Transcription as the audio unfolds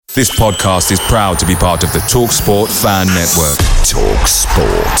This podcast is proud to be part of the TalkSport Fan Network.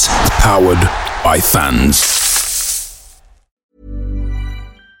 TalkSport. Powered by fans.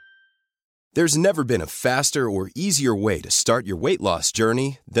 There's never been a faster or easier way to start your weight loss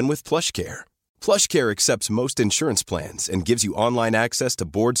journey than with PlushCare. PlushCare accepts most insurance plans and gives you online access to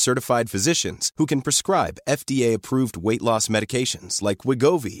board-certified physicians who can prescribe FDA-approved weight loss medications like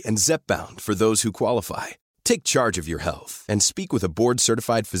Wegovy and Zepbound for those who qualify. Take charge of your health and speak with a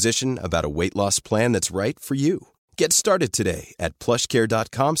board-certified physician about a weight loss plan that's right for you. Get started today at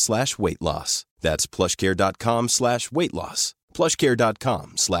plushcare.com/weight loss. That's plushcare.com/weight loss.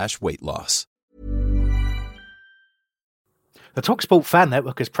 plushcare.com/weight loss. The TalkSport Fan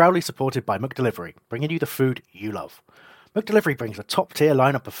Network is proudly supported by McDelivery, bringing you the food you love. McDelivery brings a top-tier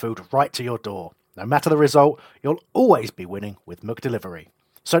lineup of food right to your door. No matter the result, you'll always be winning with McDelivery.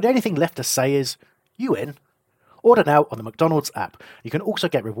 So the only thing left to say is, you in? Order now on the McDonald's app. You can also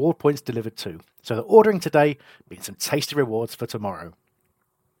get reward points delivered too, so that ordering today means some tasty rewards for tomorrow.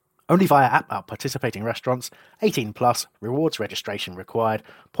 Only via app at participating restaurants, 18 plus, rewards registration required,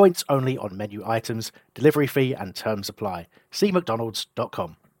 points only on menu items, delivery fee and terms apply. See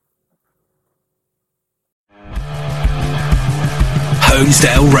mcdonalds.com.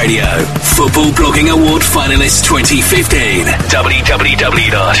 Holmesdale Radio, Football Blogging Award Finalist 2015,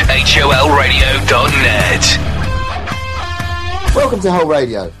 www.holradio.net. Welcome to Whole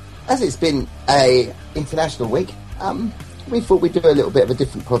Radio. As it's been a international week, we thought we'd do a little bit of a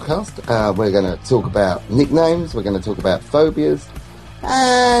different podcast. We're going to talk about nicknames, we're going to talk about phobias,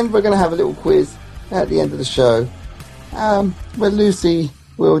 and we're going to have a little quiz at the end of the show, where Lucy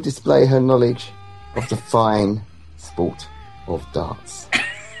will display her knowledge of the fine sport of darts.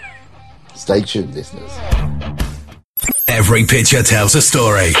 Stay tuned, listeners. Every picture tells a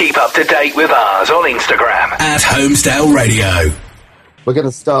story. Keep up to date with ours on Instagram at Holmesdale Radio. We're going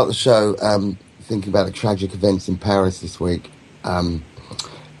to start the show thinking about the tragic events in Paris this week.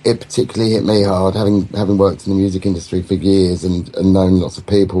 It particularly hit me hard, having worked in the music industry for years and known lots of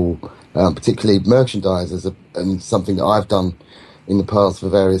people, particularly merchandisers, and something that I've done in the past for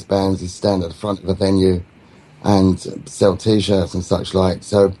various bands is stand at the front of a venue and sell T-shirts and such like.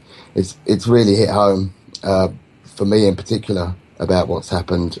 So it's really hit home for me in particular about what's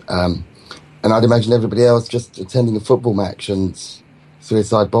happened. And I'd imagine everybody else just attending a football match and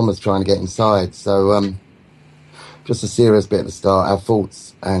suicide bombers trying to get inside. So just a serious bit at the start. Our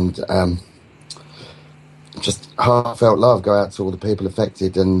thoughts and just heartfelt love go out to all the people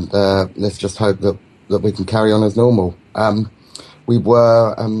affected, and let's just hope that we can carry on as normal. We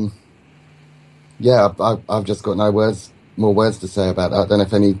were... I've just got more words to say about that. I don't know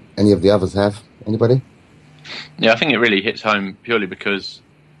if any of the others have. Anybody? Yeah, I think it really hits home purely because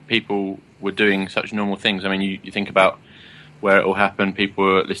people were doing such normal things. I mean, you think about where it all happened. People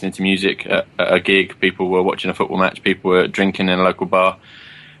were listening to music at a gig. People were watching a football match. People were drinking in a local bar.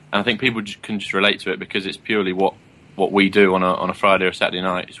 And I think people can just relate to it because it's purely what we do on a Friday or Saturday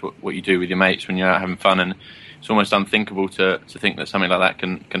night. It's what you do with your mates when you're out having fun. And it's almost unthinkable to think that something like that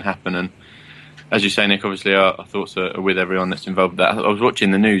can happen. And as you say, Nick, obviously our thoughts are with everyone that's involved with that. I was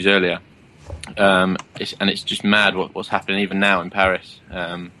watching the news earlier, and it's just mad what's happening even now in Paris,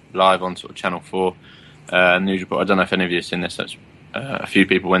 live on sort of Channel 4 news report. I don't know if any of you have seen this. That's, a few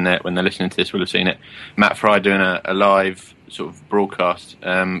people when they're listening to this will have seen it. Matt Fry doing a live sort of broadcast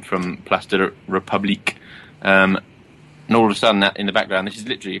from Place de la République, and all of a sudden, that in the background, this is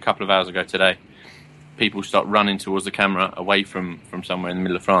literally a couple of hours ago today, people start running towards the camera away from somewhere in the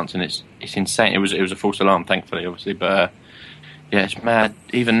middle of France, and it's insane. It was a false alarm, thankfully, obviously, but it's mad.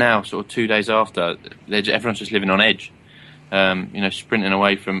 Even now, sort of 2 days after, everyone's just living on edge. Sprinting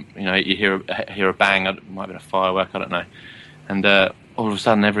away from, you hear a bang, it might have been a firework, I don't know, and all of a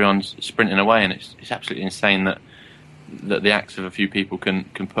sudden everyone's sprinting away, and it's absolutely insane that the acts of a few people can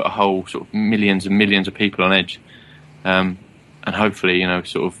put a whole sort of millions and millions of people on edge, and hopefully,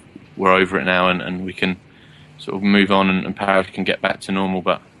 sort of we're over it now, and we can sort of move on, and Paris can get back to normal.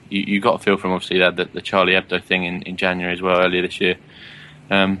 But you got a feel from obviously that the Charlie Hebdo thing in January as well, earlier this year.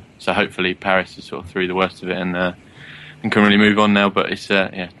 So hopefully Paris is sort of through the worst of it and can really move on now. But it's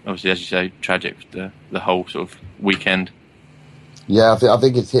obviously, as you say, tragic, the whole sort of weekend. Yeah, I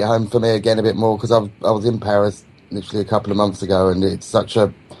think it's hit home for me again a bit more because I was in Paris literally a couple of months ago, and it's such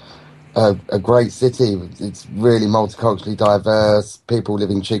a great city. It's really multiculturally diverse. People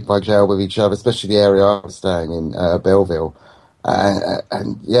living cheek by jowl with each other, especially the area I was staying in, Belleville.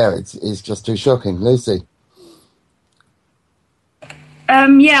 And it's just too shocking. Lucy? I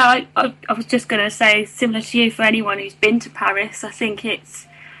was just going to say, similar to you, for anyone who's been to Paris, I think it's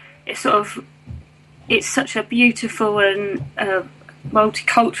such a beautiful and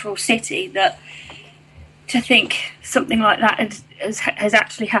multicultural city, that to think something like that has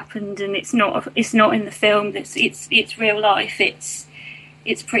actually happened, and it's not in the film. It's real life.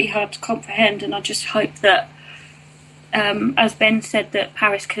 It's pretty hard to comprehend, and I just hope that, as Ben said, that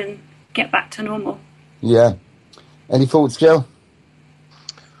Paris can get back to normal. Yeah. Any thoughts, Jill?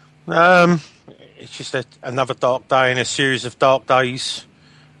 It's just another dark day in a series of dark days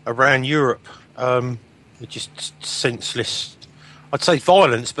around Europe. It's just senseless. I'd say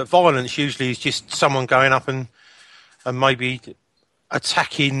violence, but violence usually is just someone going up and maybe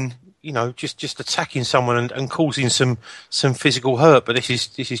attacking, just attacking someone and causing some physical hurt. But this is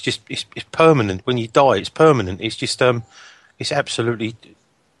just it's permanent. When you die, it's permanent. It's just it's absolutely.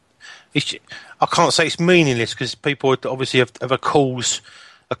 I can't say it's meaningless, because people obviously have a cause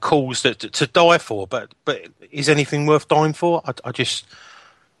that to die for. But is anything worth dying for? I just.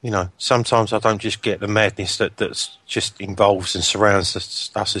 Sometimes I don't just get the madness that's just involves and surrounds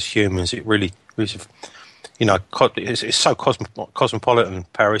us as humans. It really is, it's so cosmopolitan,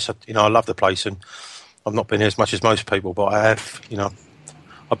 Paris. I love the place, and I've not been there as much as most people, but I have.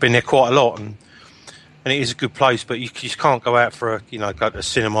 I've been there quite a lot, and it is a good place. But you just can't go out for go to the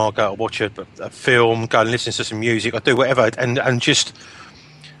cinema, go to watch a film, go and listen to some music, or do whatever, and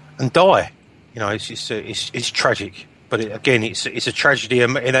die. It's tragic. But again, it's a tragedy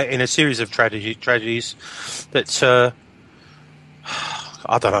in a series of tragedies that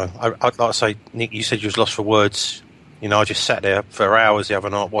I don't know. I'd like to say, Nick, you said you was lost for words. I just sat there for hours the other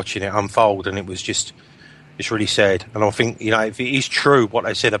night watching it unfold, and it's really sad. And I think if it is true what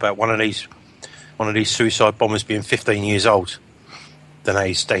they said about one of these suicide bombers being 15 years old, then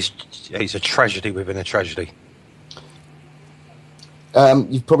he's a tragedy within a tragedy.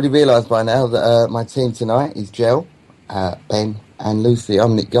 You've probably realised by now that my team tonight is Jill, Ben and Lucy.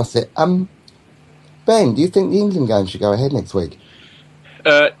 I'm Nick Gossett. Ben, do you think the England game should go ahead next week?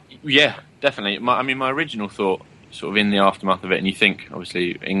 Yeah, definitely. My original thought, sort of in the aftermath of it, and you think,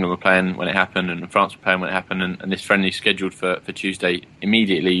 obviously, England were playing when it happened and France were playing when it happened, and this friendly scheduled for Tuesday,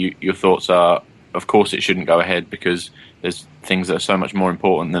 immediately your thoughts are, of course it shouldn't go ahead, because there's things that are so much more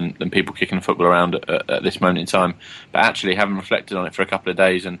important than people kicking the football around at this moment in time. But actually, having reflected on it for a couple of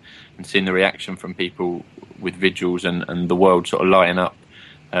days and seen the reaction from people with vigils and the world sort of lighting up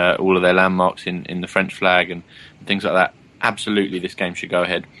all of their landmarks in the French flag and things like that, absolutely this game should go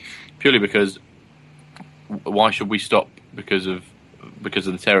ahead. Purely because why should we stop because of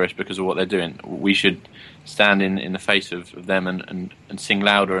the terrorists, because of what they're doing? We should stand in the face of them and sing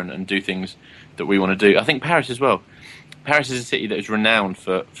louder and do things that we want to do. I think Paris as well. Paris is a city that is renowned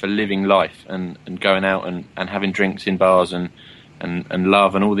for living life and going out and having drinks in bars and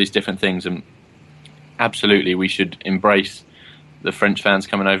love and all these different things. And absolutely, we should embrace the French fans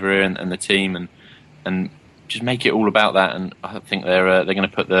coming over here and the team and just make it all about that. And I think they're going to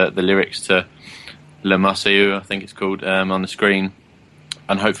put the lyrics to Le Marseillaise, I think it's called, on the screen.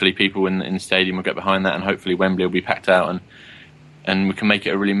 And hopefully people in the stadium will get behind that, and hopefully Wembley will be packed out and we can make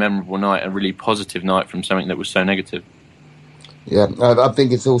it a really memorable night, a really positive night from something that was so negative. Yeah, I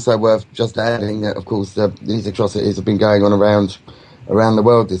think it's also worth just adding that, of course, these atrocities have been going on around the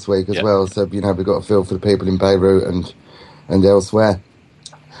world this week as well. So, we've got a feel for the people in Beirut and elsewhere.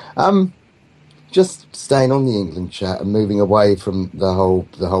 Just staying on the England chat and moving away from the whole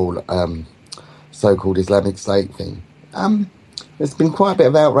so-called Islamic State thing. There's been quite a bit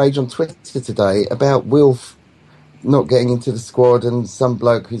of outrage on Twitter today about Wilf not getting into the squad, and some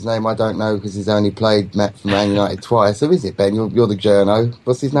bloke whose name I don't know because he's only played for Man United twice. Who is it, Ben? You're the journo.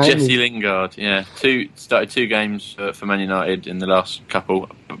 What's his name? Jesse Lingard, yeah. Started 2 games for Man United in the last couple.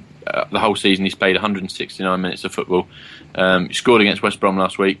 The whole season he's played 169 minutes of football. He scored against West Brom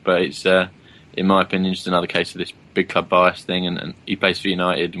last week, but it's, in my opinion, just another case of this big club bias thing, and he plays for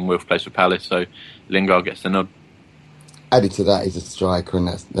United and Wilf plays for Palace, so Lingard gets the nod. Added to that, he's a striker, and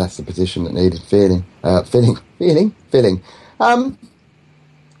that's the position that needed filling.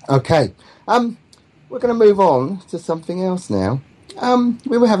 Okay. We're going to move on to something else now.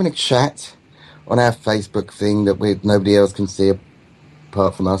 We were having a chat on our Facebook thing that nobody else can see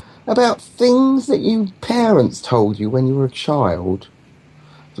apart from us about things that you parents told you when you were a child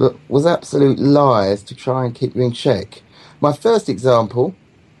that was absolute lies to try and keep you in check. My first example,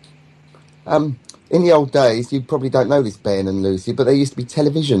 in the old days, you probably don't know this, Ben and Lucy, but there used to be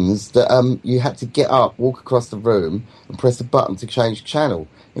televisions that you had to get up, walk across the room, and press a button to change channel.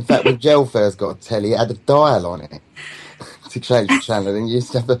 In fact, when Gel first got a telly, it had a dial on it to change the channel, and you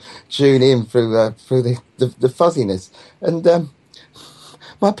used to have to tune in through the fuzziness. And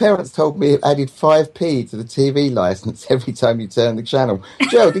my parents told me it added 5p to the TV licence every time you turned the channel.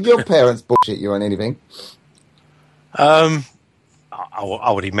 Gel, did your parents bullshit you on anything?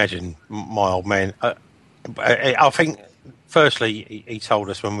 I would imagine my old man. I think, firstly, he told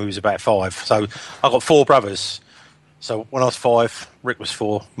us when we was about 5. So I got 4 brothers. So when I was 5, Rick was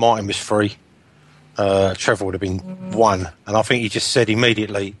 4, Martin was 3, Trevor would have been 1, and I think he just said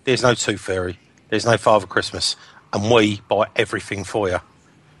immediately, "There's no Tooth Fairy, there's no Father Christmas, and we buy everything for you."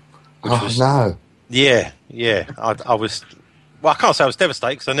 No. Yeah. I was. Well, I can't say I was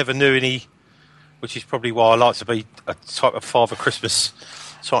devastated because I never knew any. Which is probably why I like to be a type of Father Christmas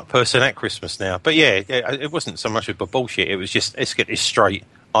type person at Christmas now. But yeah, it wasn't so much of a bullshit. It was just, let's get this straight.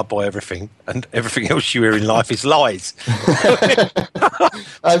 I buy everything, and everything else you hear in life is lies.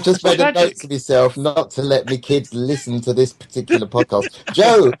 I've just made a note to myself not to let me kids listen to this particular podcast.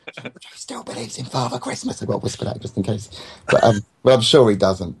 Joe still believes in Father Christmas. I got to whisper that just in case. But well, I'm sure he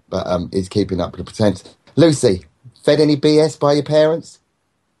doesn't, but he's keeping up with the pretense. Lucy, fed any BS by your parents?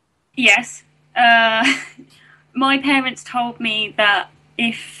 Yes. My parents told me that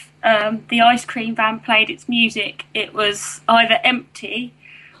if the ice cream van played its music, it was either empty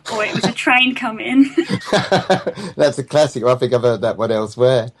or it was a train coming. That's a classic. I think I've heard that one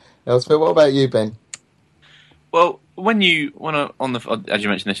elsewhere. What about you, Ben? Well, as you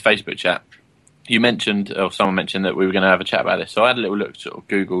mentioned this Facebook chat, you mentioned, or someone mentioned that we were going to have a chat about this. So I had a little look, sort of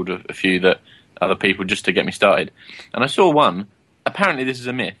Googled a few that other people just to get me started, and I saw one. Apparently, this is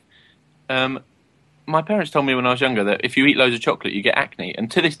a myth. My parents told me when I was younger that if you eat loads of chocolate, you get acne, and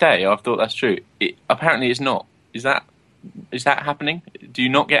to this day, I've thought that's true. Apparently, it's not. Is that happening? Do you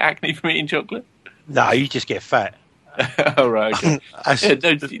not get acne from eating chocolate? No, you just get fat. Oh, right. Okay.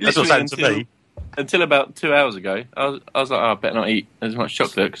 That's what's happened to me. Until about 2 hours ago, I was like, I better not eat as much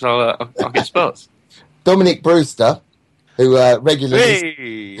chocolate because I'll get spots. Dominic Brewster, who regular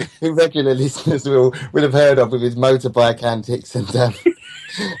listeners will have heard of with his motorbike antics and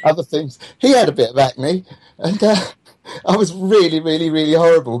other things. He had a bit of acne, and I was really, really, really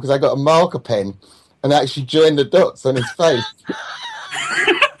horrible because I got a marker pen and actually joined the dots on his face.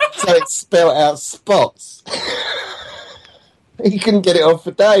 So it spelled out spots. He couldn't get it off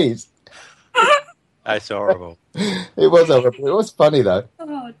for days. That's horrible. It was horrible. It was funny, though.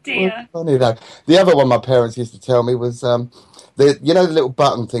 Oh, dear. The other one my parents used to tell me was, the little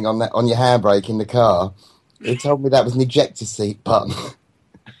button thing on your handbrake in the car? They told me that was an ejector seat button.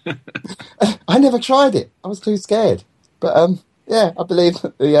 I never tried it. I was too scared. But, I believe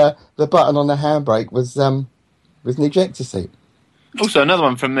that the button on the handbrake was an ejector seat. Also, another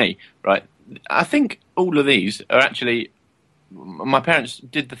one from me, right? I think all of these are actually... My parents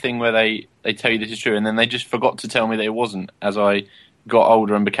did the thing where they tell you this is true, and then they just forgot to tell me that it wasn't as I got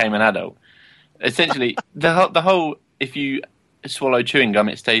older and became an adult. Essentially, the whole, if you swallow chewing gum,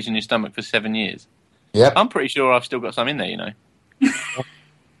 it stays in your stomach for 7 years. Yep. I'm pretty sure I've still got some in there,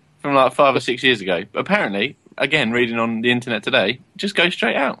 from like 5 or 6 years ago. But apparently, again, reading on the internet today, just goes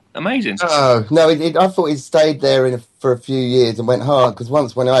straight out. Amazing. Oh, no, I thought it stayed there for a few years and went hard, because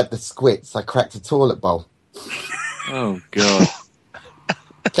once when I had the squits, I cracked a toilet bowl. Oh, God.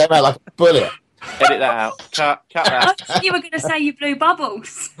 Came out like a bullet. Edit that out. Cut that. I thought you were going to say you blew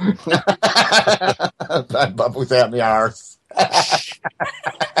bubbles. Blood bubbles out my arse. I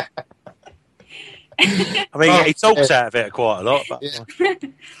mean, he talks out of it quite a lot. But... Yeah.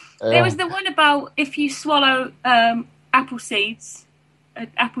 There was the one about if you swallow apple seeds,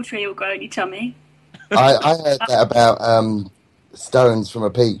 an apple tree will grow in your tummy. I heard that about stones from a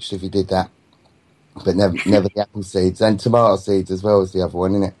peach if you did that. But never the apple seeds, and tomato seeds as well as the other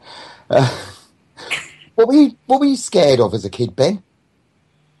one, isn't it? What were you scared of as a kid, Ben?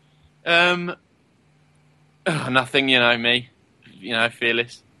 Nothing. Me.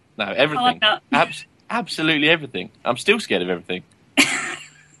 Fearless. No, everything. Absolutely everything. I'm still scared of everything.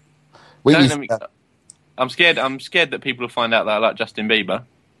 I'm scared. I'm scared that people will find out that I like Justin Bieber.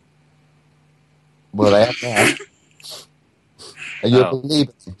 Well, they have now. Are you a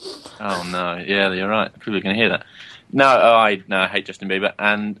believer? Oh, no. Yeah, you're right. People are going to hear that. No, I hate Justin Bieber.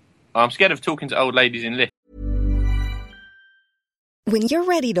 And I'm scared of talking to old ladies in lifts. When you're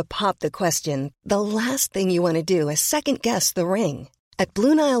ready to pop the question, the last thing you want to do is second-guess the ring. At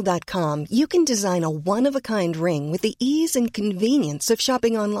BlueNile.com, you can design a one-of-a-kind ring with the ease and convenience of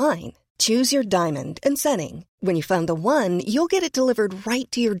shopping online. Choose your diamond and setting. When you find the one, you'll get it delivered right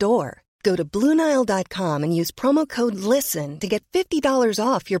to your door. Go to BlueNile.com and use promo code LISTEN to get $50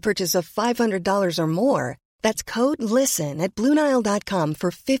 off your purchase of $500 or more. That's code LISTEN at BlueNile.com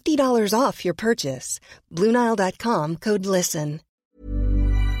for $50 off your purchase. BlueNile.com, code LISTEN.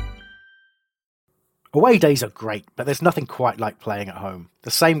 Away days are great, but there's nothing quite like playing at home.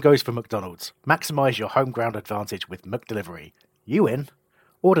 The same goes for McDonald's. Maximise your home ground advantage with McDelivery. You in?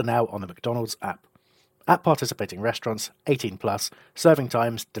 Order now on the McDonald's app. At participating restaurants, 18 plus, serving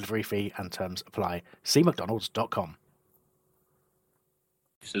times, delivery fee and terms apply. See mcdonalds.com.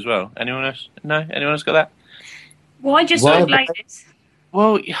 As well. Anyone else? No? Anyone else got that? Why just old ladies?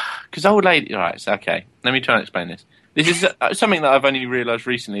 Well, because old ladies... Right, so, okay. Let me try and explain this. This is something that I've only realised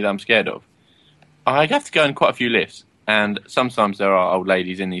recently that I'm scared of. I have to go in quite a few lifts, and sometimes there are old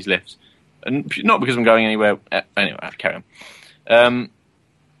ladies in these lifts. And not because I'm going anywhere... Anyway, I have to carry on.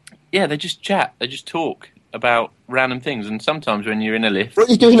 Yeah, they just chat. They just talk about random things. And sometimes when you're in a lift... What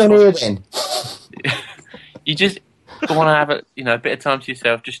are you doing on here then? You just want to have a bit of time to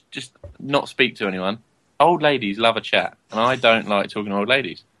yourself. Just not speak to anyone. Old ladies love a chat, and I don't like talking to old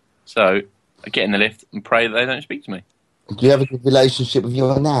ladies. So I get in the lift and pray that they don't speak to me. Do you have a good relationship with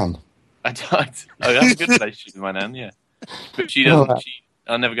your nan? I don't. I have a good relationship with my nan, yeah. But she doesn't. Right.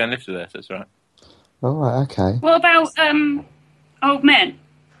 I'll never go and lift with her, so that's right. All right, okay. What about old men?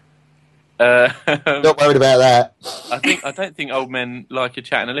 Not worried about that. I don't think old men like a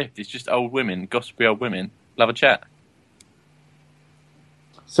chat in a lift. It's just old women, gossipy old women, love a chat.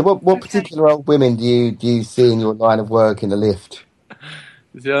 So what particular old women do you see in your line of work in the lift?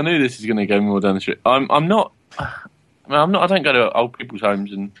 See, I knew this is going to go more down the street. I don't go to old people's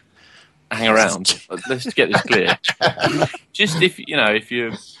homes and hang around. Let's just get this clear. Just if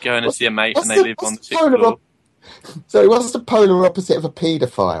you're going to see a mate and they live on the 6th floor. Sorry, what's the polar opposite of a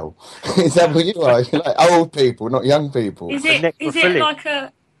paedophile? Is that what you are? You're like old people, not young people. Is it like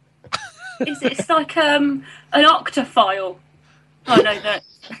an octophile? Oh no,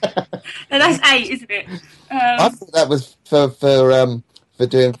 that's 8, isn't it? I thought that was for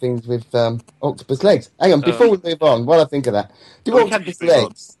doing things with octopus legs. Hang on, before we move on, while I think of that, do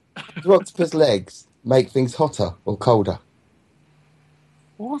octopus legs make things hotter or colder?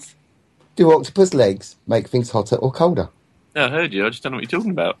 What? Do octopus legs make things hotter or colder? No, I heard you. I just don't know what you're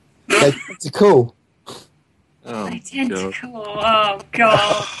talking about. They tend to cool. Oh, they tend to cool. Oh,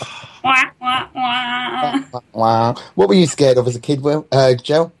 God. Wah, wah, wah. Wow. What were you scared of as a kid, Will?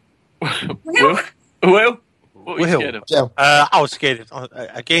 Joe? Will? What were you scared of? Joe? I was scared of,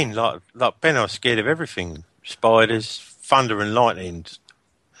 again, like Ben, I was scared of everything. Spiders, thunder and lightning,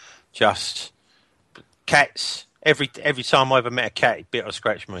 just cats. Every time I ever met a cat, it bit or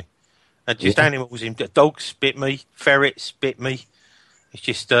scratched me. And just animals, dogs bit me, ferrets bit me. It's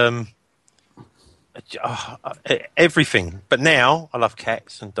just everything. But now I love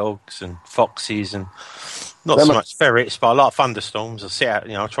cats and dogs and foxes and not so much ferrets, but I like thunderstorms. I sit out,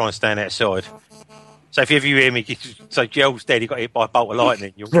 I try and stand outside. So if you hear me, so Gel's dead, he got hit by a bolt of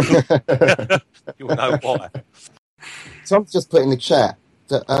lightning, you'll know why. Tom's just put in the chat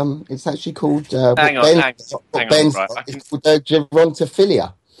that it's actually called hang on, right. It's called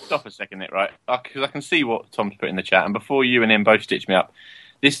gerontophilia. Stop a second, Nick, right? Because I can see what Tom's put in the chat, and before you and him both stitch me up,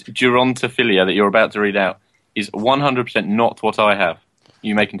 this gerontophilia that you're about to read out is 100% not what I have.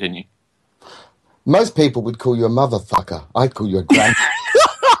 You may continue. Most people would call you a motherfucker. I'd call you a grand.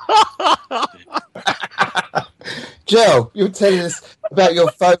 Joe, you were telling us about your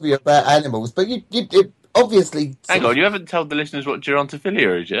phobia about animals, but you obviously... Hang on, you haven't told the listeners what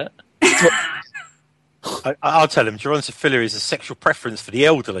gerontophilia is yet? I'll tell them. Gerontophilia is a sexual preference for the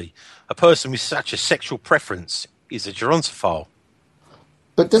elderly. A person with such a sexual preference is a gerontophile.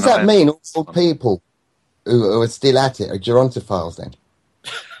 But does that mean all people who are still at it are gerontophiles then?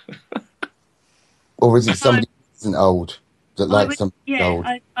 Or is it somebody who isn't old that likes somebody old?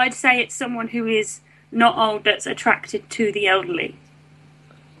 I'd say it's someone who is not old that's attracted to the elderly.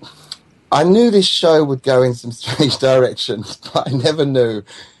 I knew this show would go in some strange directions, but I never knew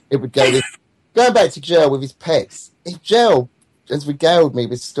it would go this. Going back to Gel with his pets, Gel has regaled me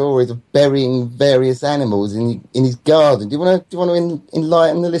with stories of burying various animals in his garden. Do you want to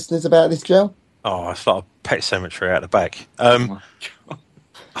enlighten the listeners about this, Gel? Oh, it's like a pet cemetery out the back.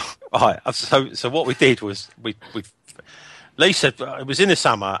 Right. So what we did was we Lisa. It was in the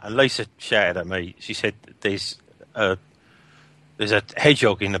summer, and Lisa shouted at me. She said, "There's a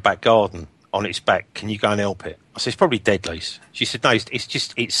hedgehog in the back garden on its back. Can you go and help it?" I said, "It's probably dead, Lisa." She said, "No, it's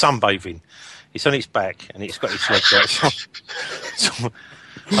sunbathing. It's on its back and it's got its legs out." So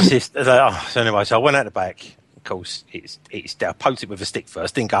I said, so anyway, so I went out the back. Of course, it's dead. I poked it with a stick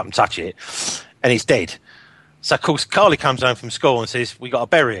first, didn't go up and touch it, and it's dead. So of course, Carly comes home from school and says, "We got to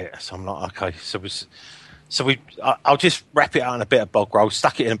bury it." So I'm like, "Okay." I'll just wrap it out in a bit of bog roll,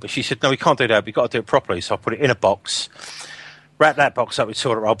 stuck it in. But she said, "No, we can't do that. We've got to do it properly." So I put it in a box, wrap that box up with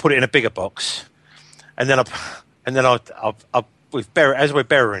toilet roll, put it in a bigger box, and then as we're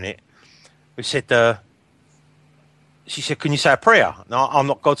burying it, we said, she said, "Can you say a prayer?" No, I'm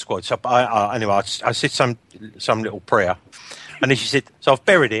not God Squad. So anyway, I said some little prayer. And then she said, so I've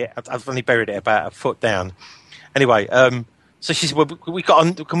buried it. I've only buried it about a foot down. Anyway, so she said, well,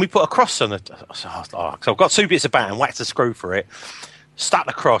 can we put a cross on it? So I've got 2 bits of batten, whacked a screw for it, stuck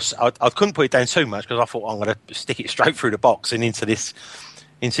the cross. I couldn't put it down too much because I thought I'm going to stick it straight through the box and into this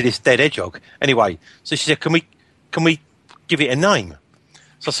dead hedgehog. Anyway, so she said, can we give it a name?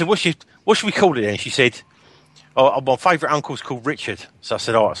 So I said, what should we call it then? She said, my favourite uncle's called Richard. So I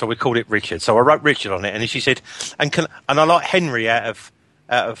said, all right, so we called it Richard. So I wrote Richard on it, and then she said, and I like Henry out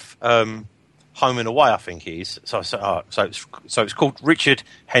of Home and Away, I think it is. So I said, all right, so it's called Richard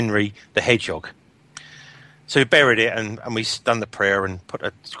Henry the Hedgehog. So we buried it, and we done the prayer and put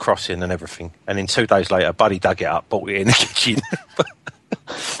a cross in and everything. And then 2 days later, Buddy dug it up, brought it in the kitchen.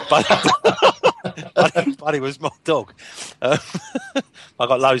 Buddy was my dog. I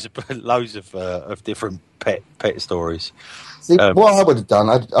got loads of different pet stories. See, what I would have done,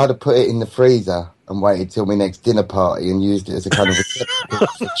 I'd have put it in the freezer and waited till my next dinner party and used it as a kind of receptacle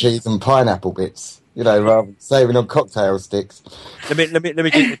for cheese and pineapple bits. Rather than saving on cocktail sticks. Let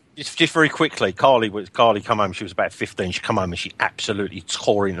me just very quickly. Carly come home. She was about 15. She come home and she absolutely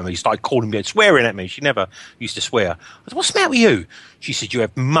tore into me. Started calling me and swearing at me. She never used to swear. I said, "What's the matter with you?" She said, "You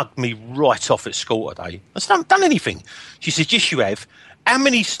have mugged me right off at school today." I said, "I haven't done anything." She said, "Yes, you have. How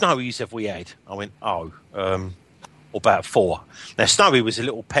many Snowies have we had?" I went, about 4. Now Snowy was a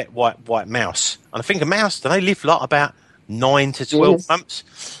little pet white mouse, and I think a mouse. Do they live like about 9 to 12 months?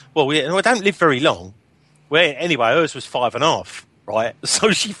 Well, I don't live very long. Well, anyway, hers was 5.5, right?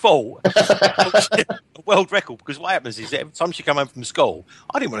 So she thought a world record, because what happens is that every time she come home from school,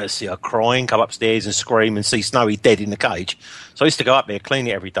 I didn't want to see her crying, come upstairs and scream and see Snowy dead in the cage. So I used to go up there, clean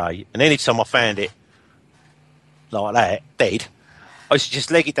it every day, and any time I found it like that, dead, I used to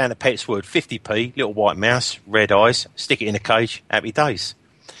just leg it down to Petswood, 50p, little white mouse, red eyes, stick it in a cage, happy days.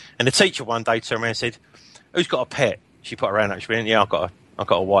 And the teacher one day turned around and said, "Who's got a pet?" She put her hand up, she went, "Yeah, I've got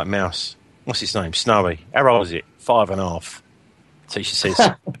a white mouse." What's his name? Snowy. How old is it? 5.5. Teacher says,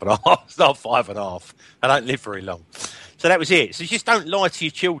 but it's not 5.5. I don't live very long. So that was it. So you just don't lie to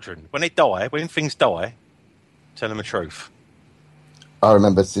your children. When things die, tell them the truth. I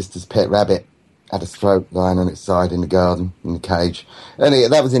remember Sister's pet rabbit had a stroke lying on its side in the garden, in the cage. And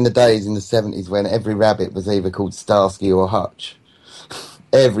that was in the days in the 70s when every rabbit was either called Starsky or Hutch.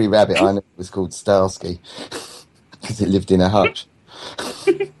 Every rabbit I knew was called Starsky because it lived in a hutch.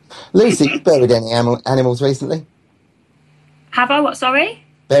 Lucy, you buried any animals recently? Have I? What, sorry?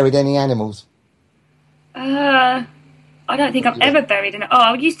 Buried any animals? I don't think I've ever buried an...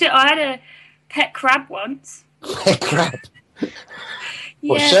 I had a pet crab once. Pet crab? Yeah,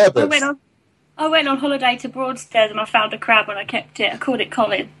 what, sherbets? I went on holiday to Broadstairs and I found a crab and I kept it. I called it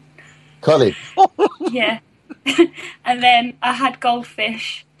Colin. Colin? Yeah. And then I had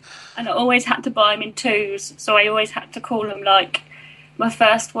goldfish and I always had to buy them in 2s, so I always had to call them like... My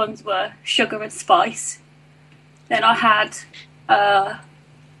first ones were Sugar and Spice. Then I had Ant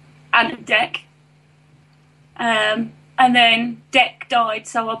and Deck. And then Deck died,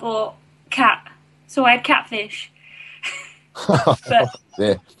 so I bought Cat. So I had Catfish.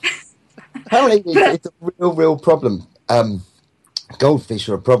 Yeah. Apparently it's a real problem. Goldfish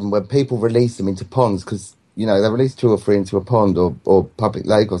are a problem when people release them into ponds because, they release 2 or 3 into a pond or public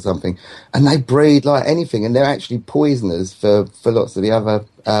lake or something, and they breed like anything, and they're actually poisoners for lots of the other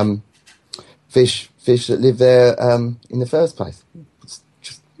fish that live there in the first place. It's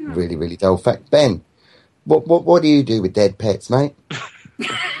just really, really dull fact. Ben, what do you do with dead pets, mate? Do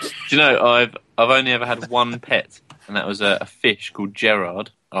you know, I've only ever had one pet, and that was a fish called Gerard,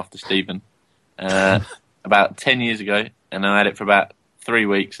 after Stephen, about 10 years ago, and I had it for about 3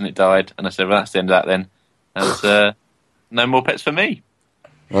 weeks, and it died, and I said, well, that's the end of that then. There's no more pets for me.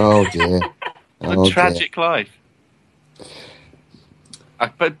 Oh, dear. A tragic life.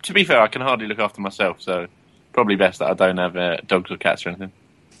 But to be fair, I can hardly look after myself, so probably best that I don't have dogs or cats or anything.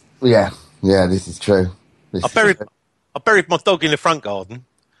 Yeah, this is true. I buried my dog in the front garden.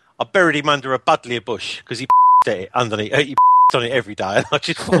 I buried him under a buddleia bush because he at it underneath. He on it every day, and I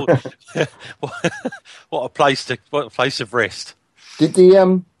just thought, what a place of rest. Did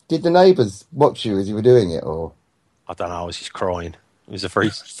the neighbours watch you as you were doing it, or? I don't know, I was just crying. It was a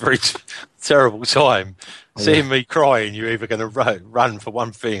very, very terrible time. Seeing me crying, you're either going to run for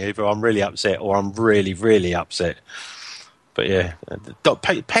one thing, either I'm really upset or I'm really, really upset. But yeah,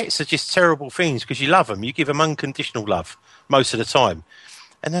 pets are just terrible things because you love them. You give them unconditional love most of the time.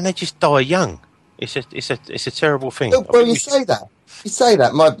 And then they just die young. It's a terrible thing. Well, you say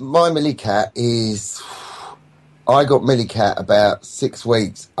that. My Millie cat is... I got Millie Cat about 6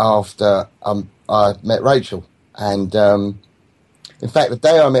 weeks after I met Rachel. And in fact, the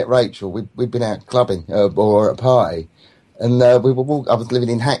day I met Rachel, we'd been out clubbing or at a party. And we were I was living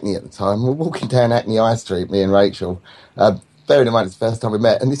in Hackney at the time. We were walking down Hackney High Street, me and Rachel. Bearing in mind it's the first time we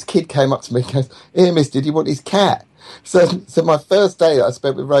met. And this kid came up to me and goes, "Here, mister, do you want his cat?" So my first day that I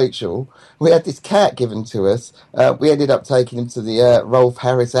spent with Rachel, we had this cat given to us. We ended up taking him to the Rolf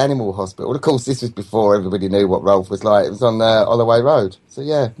Harris Animal Hospital. Of course, this was before everybody knew what Rolf was like. It was on Holloway Road. So,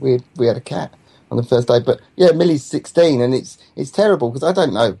 yeah, we had a cat on the first day. But, yeah, Millie's 16, and it's terrible because I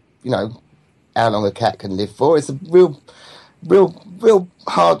don't know, how long a cat can live for. It's a real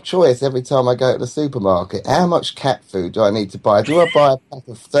hard choice every time I go to the supermarket. How much cat food do I need to buy? Do I buy a pack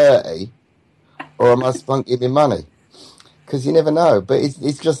of 30 or am I spunking my money? Because you never know. But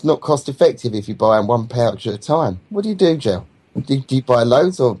it's just not cost effective if you buy one pouch at a time. What do you do, Jill? Do you buy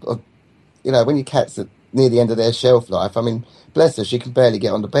loads or when your cat's near the end of their shelf life, I mean, bless her, she can barely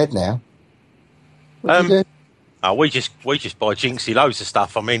get on the bed now. What do you do? Oh, we just buy Jinxie loads of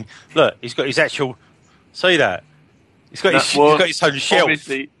stuff. I mean, look, he's got his actual... See that? He's got his own shelf.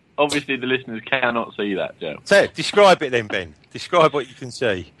 Obviously, the listeners cannot see that, Joe. So, describe it then, Ben. Describe what you can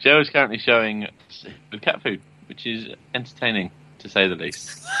see. Joe is currently showing the cat food, which is entertaining, to say the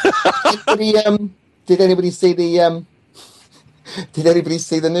least. Did anybody see the... Did anybody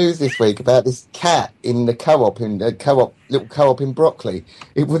see the news this week about this cat in the little co-op in Brockley?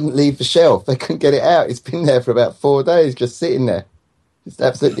 It wouldn't leave the shelf. They couldn't get it out. It's been there for about 4 days, just sitting there. It's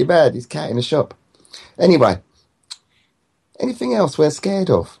absolutely mad. This cat in the shop. Anyway, anything else we're scared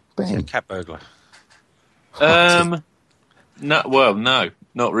of? Ben? It's a cat burglar. No,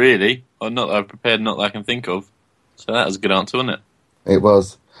 not really. Or not that I've prepared, not that I can think of. So that was a good answer, wasn't it? It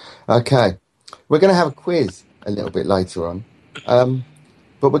was. Okay, we're going to have a quiz a little bit later on.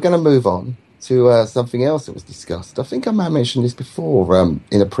 But we're going to move on to something else that was discussed. I think I may have mentioned this before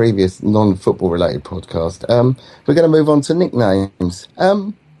in a previous non-football related podcast. We're going to move on to nicknames.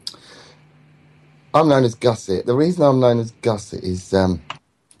 I'm known as Gusset. The reason I'm known as Gusset is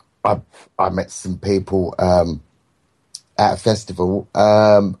I met some people at a festival.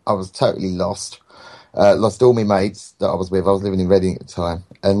 I was totally lost. Lost all my mates that I was with. I was living in Reading at the time.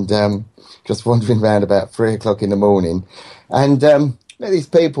 And just wandering around about 3 o'clock in the morning. And met these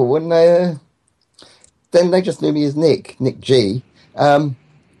people, and then they just knew me as Nick G.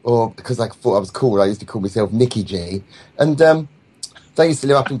 Or because I thought I was cool, I used to call myself Nicky G. And they used to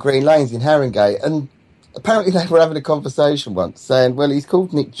live up in Green Lanes in Haringey. And apparently they were having a conversation once saying, well, he's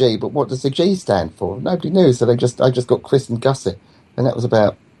called Nick G, but what does the G stand for? Nobody knew, so I just got christened Gusset. And that was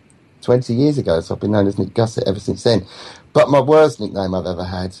about 20 years ago, so I've been known as Nick Gusset ever since then. But my worst nickname I've ever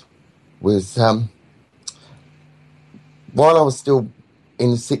had was... while I was still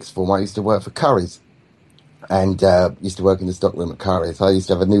in the sixth form, I used to work for Curry's and used to work in the stockroom at Curry's. I used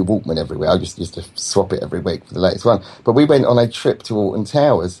to have a new Walkman everywhere. I just used to swap it every week for the latest one. But we went on a trip to Alton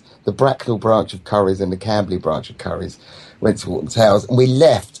Towers, the Bracknell branch of Curry's and the Camberley branch of Curry's. Went to Alton Towers and we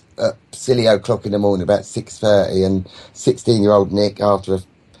left at silly o'clock in the morning, about 6:30, and 16-year-old Nick, after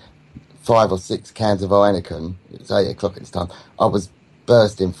 5 or 6 cans of Heineken, it was 8 o'clock at the time, I was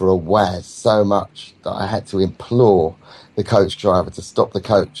bursting for a waz so much that I had to implore the coach driver to stop the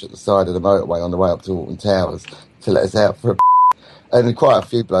coach at the side of the motorway on the way up to Alton Towers to let us out for a and quite a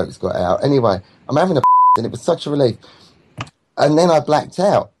few blokes got out. Anyway, I'm having a and it was such a relief. And then I blacked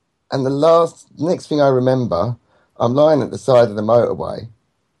out. And the next thing I remember, I'm lying at the side of the motorway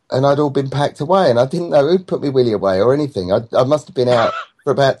and I'd all been packed away and I didn't know who'd put me willy away or anything. I must have been out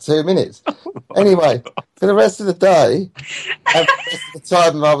for about 2 minutes. Anyway, for the rest of the day, and for the rest of the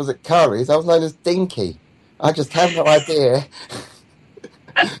time I was at Curry's, I was known as Dinky. I just have no idea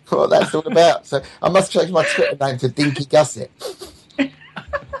what that's all about. So I must change my Twitter name to Dinky Gusset.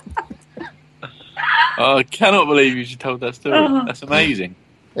 Oh, I cannot believe you told that story. Oh. That's amazing.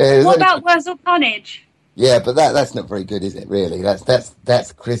 Yeah, what about Wurzel Punnage? Yeah, but that's not very good, is it? Really,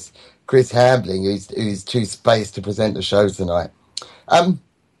 that's Chris Hambling, who's too spaced to present the show tonight.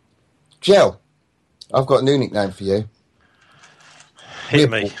 Jill, I've got a new nickname for you.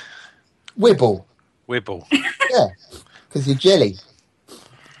 Hit me. Wibble. Yeah, because you're jelly.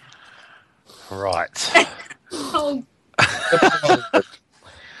 Right. Oh.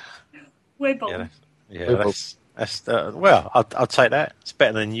 Wibble. Yeah, Wibble. That's well, I'll take that. It's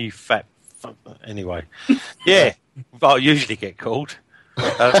better than you fat. Anyway, yeah, but I usually get called.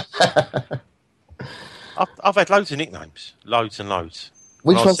 I've had loads of nicknames, loads and loads.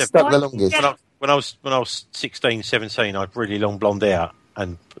 Which one stuck the longest? When I was 16, 17, I had really long blonde hair,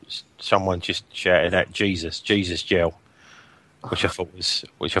 and someone just shouted out Jesus gel, which I thought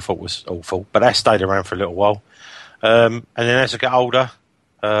was awful. But that stayed around for a little while. And then as I got older,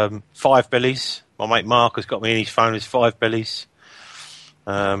 5 Billies. My mate Mark has got me in his phone as 5 Billies.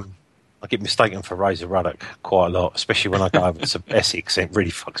 I get mistaken for Razor Ruddock quite a lot, especially when I go over to Essex. It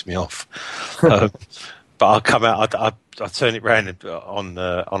really fucks me off. But I come out, I turn it round on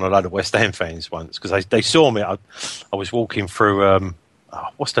a load of West Ham fans once because they saw me. I was walking through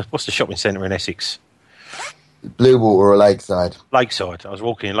what's the shopping centre in Essex? Bluewater or Lakeside? Lakeside. I was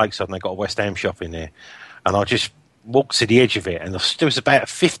walking in Lakeside and they got a West Ham shop in there, and I just walked to the edge of it, and there was about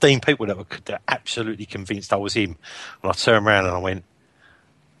 15 people that were absolutely convinced I was him. And I turned around and I went,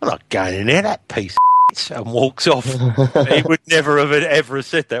 "I'm not going in there, that piece of shit," and walked off. He would never have ever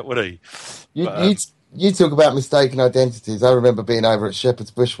said that, would he? You talk about mistaken identities. I remember being over at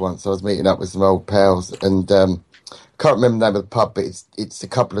Shepherd's Bush once. I was meeting up with some old pals, and can't remember the name of the pub, but it's a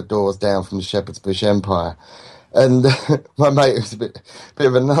couple of doors down from the Shepherd's Bush Empire. And my mate, who's a bit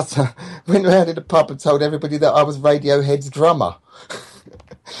of a nutter, went round in the pub and told everybody that I was Radiohead's drummer.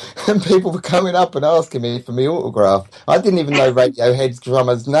 And people were coming up and asking me for my autograph. I didn't even know Radiohead's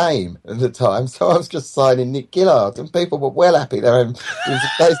drummer's name at the time, so I was just signing Nick Gillard. And people were well happy. It was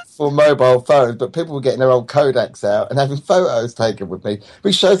a place before mobile phones, but people were getting their old Kodaks out and having photos taken with me,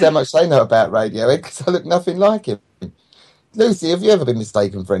 which shows how much they know about Radiohead, because I look nothing like him. Lucy, have you ever been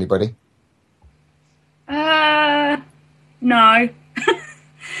mistaken for anybody? No.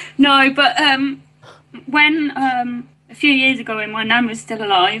 No, but when a few years ago when my nan was still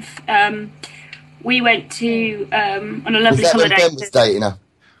alive, we went to on a lovely holiday. Was that when Ben was dating her?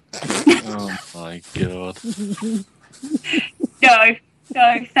 Oh my God. No,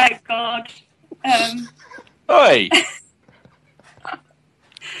 thank God. Oi!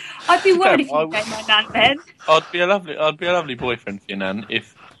 I'd be worried if you gave my nan, Ben. I'd be a lovely boyfriend for your nan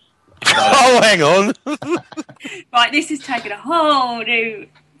if oh, hang on. Right, this is taking a whole new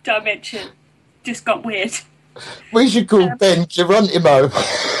dimension. Just got weird. We should call Ben Geronimo.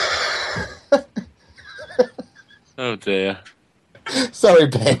 Oh dear. Sorry,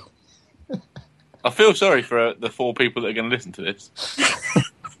 Ben. I feel sorry for the 4 people that are going to listen to this.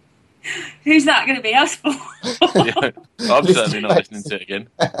 Who's that going to be us for? Yeah, I'm certainly not listening to it again.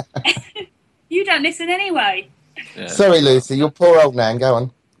 You don't listen anyway. Yeah. Sorry, Lucy. Your poor old nan. Go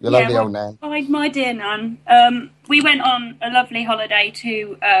on. Your lovely old nan. My dear nan. We went on a lovely holiday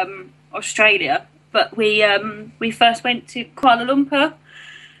to Australia, but we first went to Kuala Lumpur,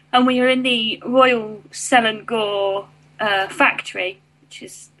 and we were in the Royal Selangor factory, which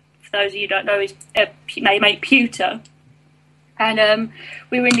is, for those of you who don't know, is they make pewter. And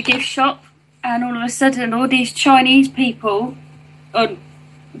we were in the gift shop, and all of a sudden all these Chinese people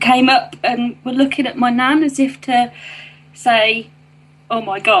came up and were looking at my nan as if to say, "Oh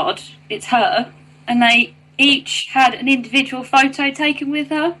my God, it's her." And they each had an individual photo taken with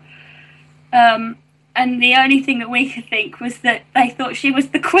her. And the only thing that we could think was that they thought she was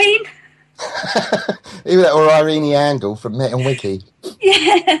the Queen. Either that or Irene Handel from Met and Wiki.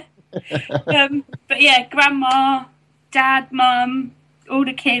 Yeah. But yeah, Grandma, Dad, Mum, all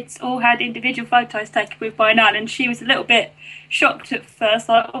the kids all had individual photos taken with my nan, and she was a little bit shocked at first,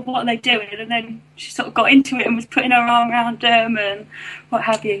 like, oh, what are they doing? And then she sort of got into it and was putting her arm around them and what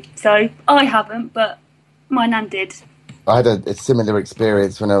have you. So I haven't, but my nan did. I had a similar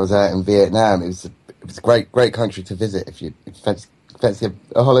experience when I was out in Vietnam. It was a great country to visit if you fancy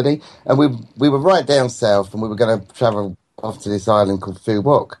a holiday. And we were right down south, and we were going to travel off to this island called Phu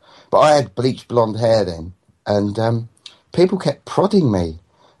Quoc. But I had bleached blonde hair then, and people kept prodding me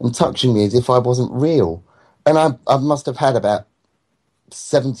and touching me as if I wasn't real. And I must have had about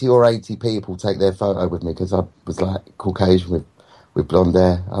 70 or 80 people take their photo with me because I was like Caucasian with blonde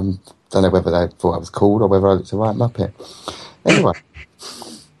hair. Don't know whether they thought I was cool or whether I looked a right muppet. Anyway,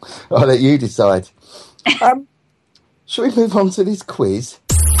 I'll let you decide. Shall we move on to this quiz?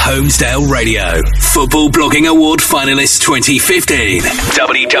 Homesdale Radio Football Blogging Award Finalist 2015.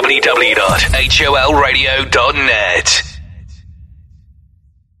 www.holradio.net.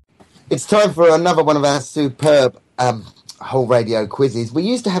 It's time for another one of our superb whole radio quizzes. We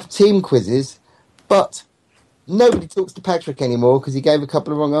used to have team quizzes, but nobody talks to Patrick anymore because he gave a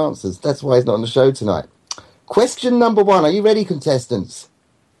couple of wrong answers. That's why he's not on the show tonight. Question number 1. Are you ready, contestants?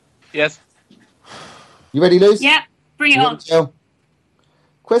 Yes. You ready, Luce? Yeah, bring it on. Michelle?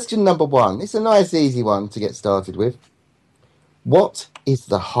 Question number 1. It's a nice, easy one to get started with. What is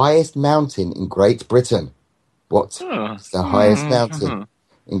the highest mountain in Great Britain? What is the highest mountain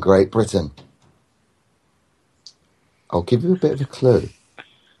in Great Britain? I'll give you a bit of a clue.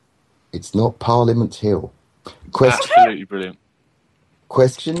 It's not Parliament Hill. Absolutely brilliant.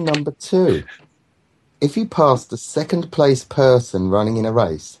 Question number 2. If you pass the second place person running in a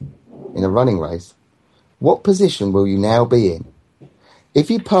running race, what position will you now be in? If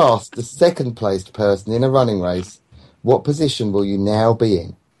you pass the second placed person in a running race, what position will you now be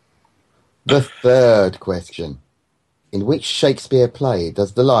in? The third question. In which Shakespeare play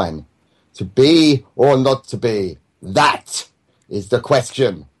does the line, "To be or not to be, that is the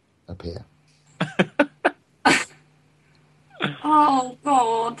question," appear? Oh,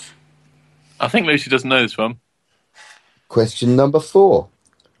 God. I think Lucy doesn't know this one. Question number 4.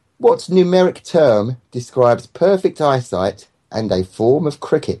 What numeric term describes perfect eyesight and a form of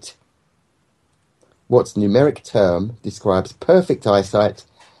cricket? What numeric term describes perfect eyesight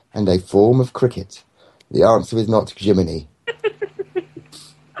and a form of cricket? The answer is not Jiminy.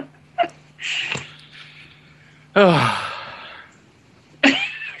 I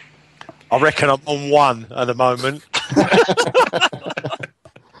reckon I'm on 1 at the moment.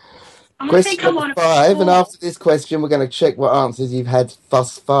 Question number 5, and after this question we're going to check what answers you've had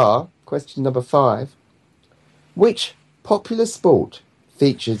thus far. Question number 5. Which popular sport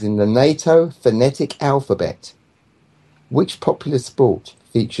features in the NATO phonetic alphabet? Which popular sport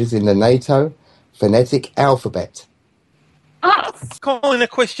features in the NATO phonetic alphabet? What kind of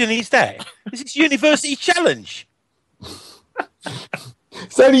question is that? Is this University Challenge?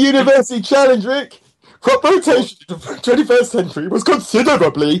 It's only University Challenge, Rick. Crop rotation in the 21st century was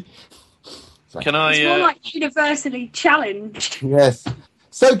considerably... Can I... It's more like universally challenged. Yes.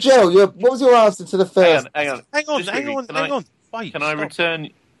 So, Joe, what was your answer to the first? Hang on. Wait. Can I return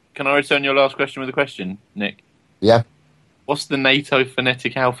your last question with a question, Nick? Yeah. What's the NATO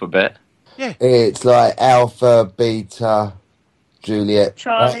phonetic alphabet? Yeah. It's like Alpha, Beta, Juliet,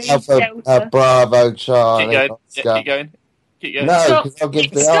 Charlie, Alpha, Delta. Bravo, Charlie. Keep going. Oscar. Yeah, keep going. No, Stop. because I'll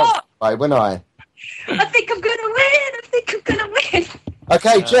give the Stop. answer away, won't I? I think I'm going to win.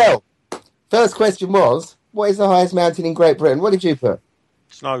 Okay, Jill. First question was, what is the highest mountain in Great Britain? What did you put?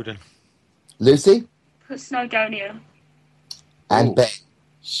 Snowdon. Lucy? Put Snowdonia. And Ben.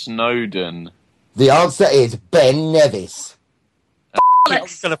 Snowdon. The answer is Ben Nevis. I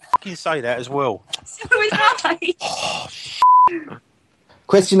was going to fucking say that as well. So was I.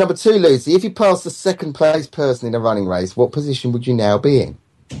 Question number 2, Lucy. If you passed the second place person in a running race, what position would you now be in?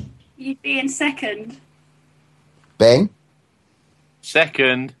 You'd be in second. Ben?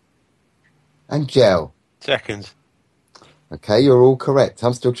 Second. And Jill? Second. Okay, you're all correct.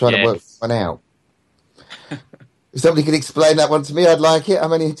 I'm still trying to work one out. If somebody could explain that one to me, I'd like it.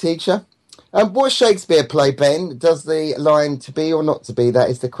 I'm only a teacher. What Shakespeare play, Ben? Does the line "to be or not to be"? That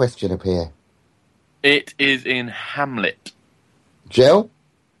is the question appear. It is in Hamlet. Jill?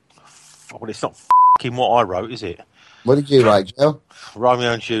 Well, it's not fucking what I wrote, is it? What did you write, Jill?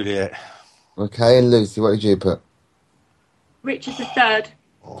 Romeo and Juliet. Okay, and Lucy, what did you put? Richard III.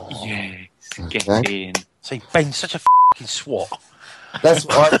 Yes, get Okay. in. See, Ben's such a fucking swat. That's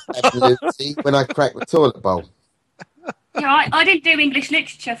what I had, Lucy, when I cracked the toilet bowl. Yeah, I didn't do English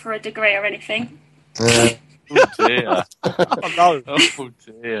literature for a degree or anything. Oh dear. Oh, no. Oh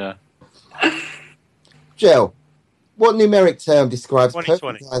dear. Jill, what numeric term describes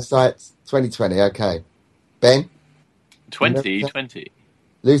 2020. perfect eyesight? 2020, okay. Ben? 2020.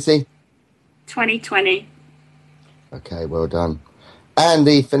 Lucy? 2020. Okay, well done. And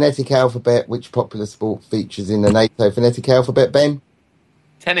the phonetic alphabet, which popular sport features in the NATO phonetic alphabet, Ben?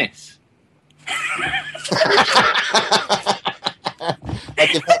 Tennis. I'd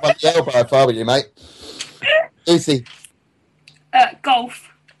give that one the elbow if I were you, mate. Lucy? Golf.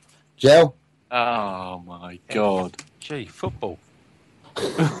 Jill? Oh my god. Gee, football.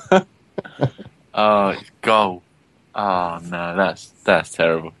 Oh, it's goal. Oh no, that's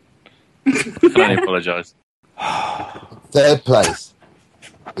terrible. I can only apologise. Third place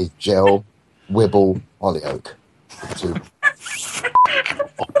is Jill Wibble Hollyoak.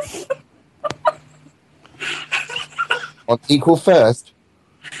 On equal first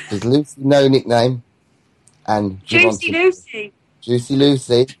is Lucy, no nickname, and Juicy Lucy. Juicy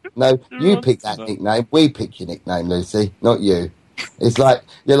Lucy. No, you pick that nickname. We pick your nickname, Lucy, not you. It's like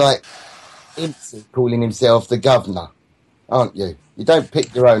you're like Impsy calling himself the governor, aren't you? You don't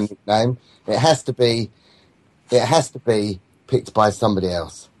pick your own nickname. It has to be picked by somebody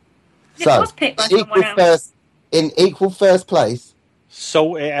else. It was picked by someone else. In equal first place.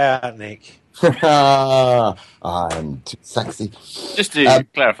 Sort it out, Nick. I'm too sexy. Just to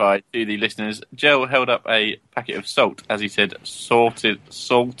clarify to the listeners, Joe held up a packet of salt as he said, salt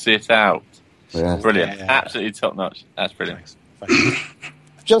it out. Yeah. Brilliant. Yeah. Absolutely top notch. That's brilliant.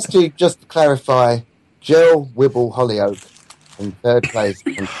 Just to clarify, Jill Wibble Hollyoak in third place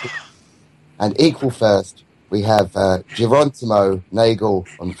and equal first we have Geronimo Nagel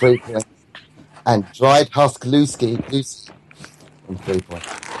on 3 points and Dried Husk Lucy on 3 points.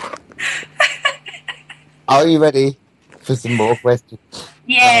 Are you ready for some more questions?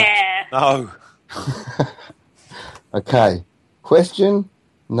 Yeah. No. Okay. Question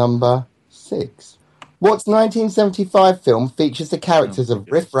number 6. What 1975 film features the characters of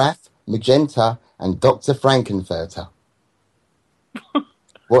Riff Raff, Magenta, and Dr. Frankenfurter?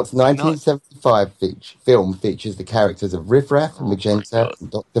 What 1975 film features the characters of Riff Raff, Magenta, and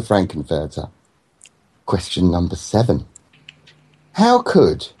Dr. Frankenfurter? Question number 7. How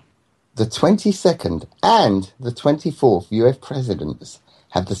could the 22nd and the 24th US presidents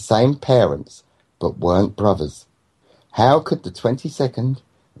have the same parents but weren't brothers? How could the 22nd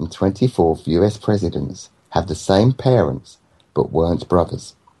and 24th US presidents have the same parents but weren't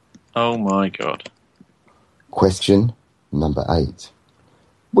brothers? Oh my God. Question number 8.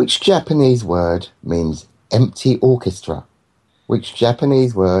 Which Japanese word means empty orchestra? Which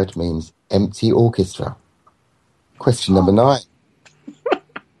Japanese word means empty orchestra? Question number 9.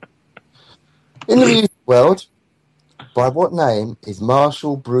 In the music world, by what name is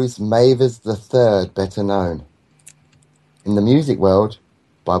Marshall Bruce Mathers III better known? In the music world,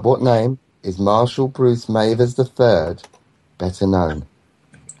 by what name is Marshall Bruce Mathers III better known?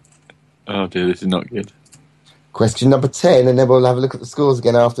 Oh dear, this is not good. Question number 10, and then we'll have a look at the scores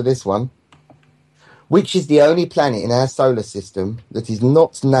again after this one. Which is the only planet in our solar system that is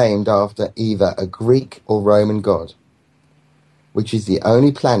not named after either a Greek or Roman god? Which is the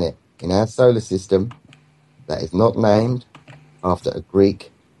only planet in our solar system that is not named after a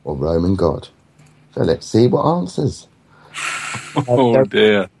Greek or Roman god? So let's see what answers Oh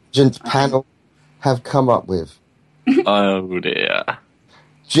dear. the panel have come up with. Oh dear.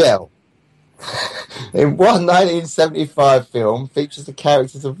 Gel. In one 1975 film features the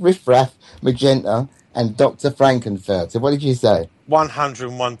characters of Riff Raff, Magenta, and Dr. Frankenfurter. What did you say?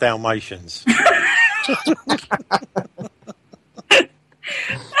 101 Dalmatians.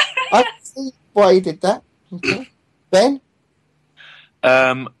 I see why you did that. Okay. Ben?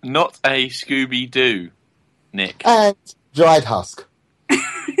 Not a Scooby-Doo, Nick. And Dried Husk.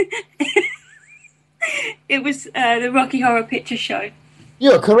 It was the Rocky Horror Picture Show.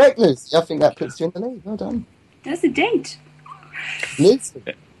 You're correct, Lucy. I think that puts you in the lead. Well done. That's a date. Lucy.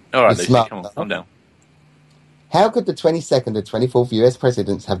 All right, You're Lucy, smart. come on, calm down. How could the 22nd and 24th US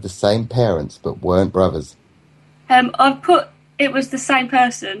presidents have the same parents but weren't brothers? I've put it was the same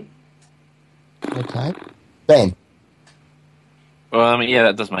person. Okay. Ben? Well, I mean, yeah,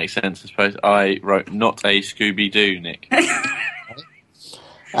 that does make sense, I suppose. I wrote not a Scooby-Doo, Nick.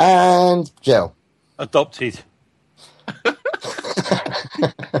 And Gel? Adopted.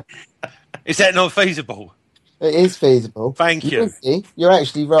 Is that not feasible? It is feasible. Thank you. Lucy, you're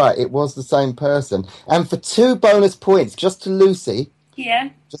actually right. It was the same person. And for 2 bonus points, just to Lucy, Yeah.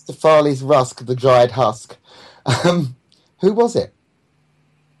 just to Farley's Rusk, the dried husk, who was it?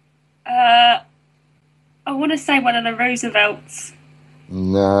 I want to say one of the Roosevelts.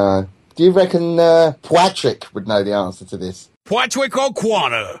 No. Do you reckon Patrick would know the answer to this? Patrick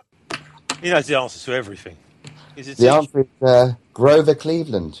O'Quanner. He knows the answer to everything. The answer is Grover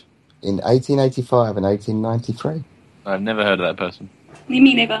Cleveland in 1885 and 1893. I've never heard of that person. Me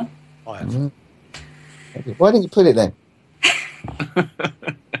neither. I have. Why didn't you put it then?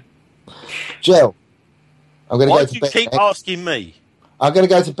 Jill, I'm going to Why go do to you Ben keep next. asking me? I'm going to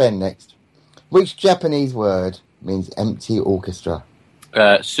go to Ben next. Which Japanese word means empty orchestra?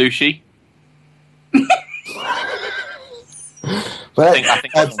 Sushi. Well, I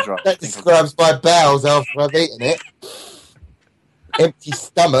think that one's right. that describes my bowels after I've eaten it. Empty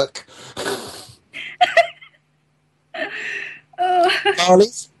stomach.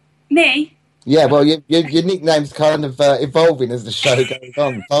 Marlies? Me? Yeah, well, your nickname's kind of evolving as the show goes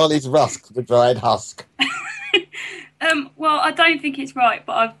on. Farley's Rusk, the dried husk. Well, I don't think it's right,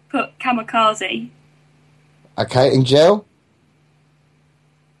 but I've put kamikaze. Okay, and Jill?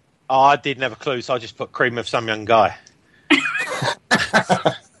 Oh, I didn't have a clue, so I just put cream of some young guy.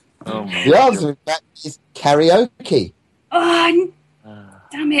 Oh my The answer is karaoke. Oh,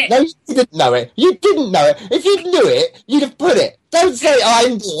 damn it. No, you didn't know it. You didn't know it. If you knew it, you'd have put it. Don't say I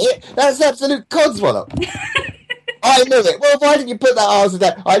knew it. That's absolute codswallop. I knew it. Well, why didn't you put that answer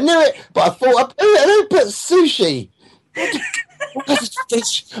there? I knew it, but I thought I put sushi. What does a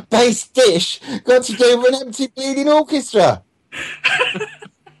fish-based dish got to do with an empty bleeding orchestra?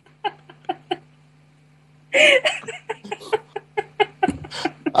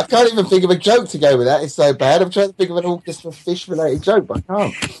 I can't even think of a joke to go with that. It's so bad. I'm trying to think of an orchestra fish-related joke, but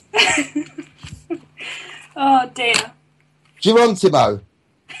I can't. Oh, dear. Geronimo.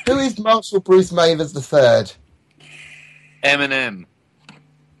 Who is Marshall Bruce Mathers III? Eminem.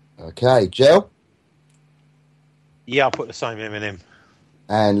 Okay, Jill? Yeah, I put the same M&M.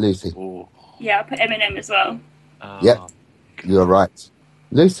 And Lucy? Ooh. Yeah, I put Eminem as well. Yep, you're right.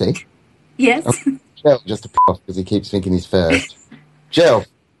 Lucy? Yes. Jill, just to put off because he keeps thinking he's first. Jill,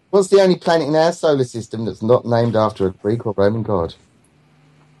 What's the only planet in our solar system that's not named after a Greek or Roman god?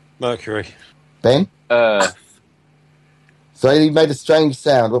 Mercury. Ben? Earth. So you made a strange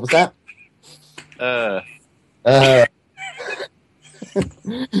sound. What was that?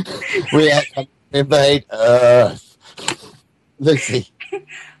 We have come to invade Earth. Lucy.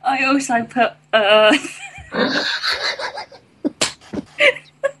 I also put Earth.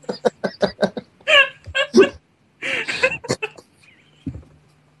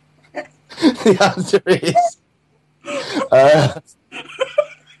 The answer is Earth.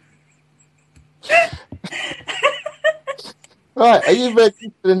 Right, are you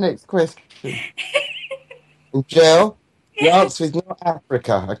ready for the next question? Jill, the answer is not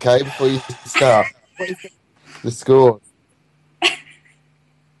Africa, okay, before you start. What is the score?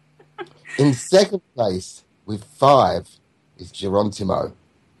 In second place, with 5, is Geronimo.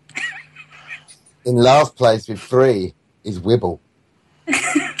 In last place, with 3, is Wibble.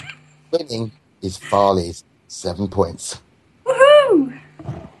 Winning is Farley's 7 points. Woohoo!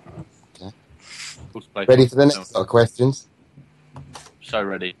 Okay. Ready for the next lot of questions? So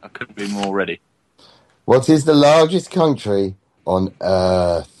ready. I couldn't be more ready. What is the largest country on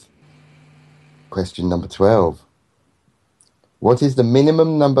Earth? Question number 12. What is the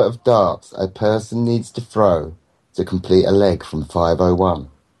minimum number of darts a person needs to throw to complete a leg from 501?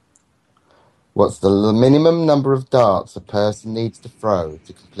 What's the minimum number of darts a person needs to throw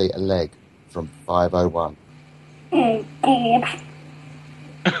to complete a leg from 501? Oh, God.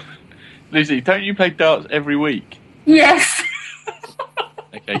 Lucy, don't you play darts every week? Yes.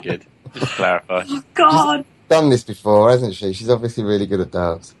 Okay, good. Just to clarify. Oh, God. She's done this before, hasn't she? She's obviously really good at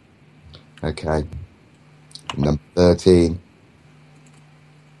darts. Okay. Number 13.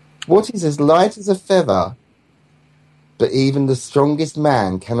 What is as light as a feather, but even the strongest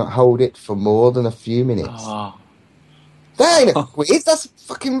man cannot hold it for more than a few minutes? Oh, That ain't a quiz, that's a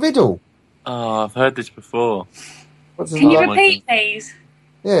fucking riddle. I've heard this before. Can you repeat, please?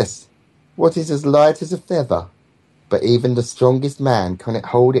 Yes. What is as light as a feather, but even the strongest man cannot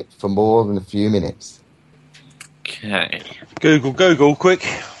hold it for more than a few minutes? Okay. Google, quick.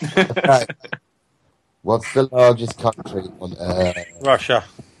 Okay. What's the largest country on Earth? Russia.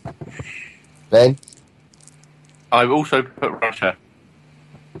 Ben? I've also put Russia.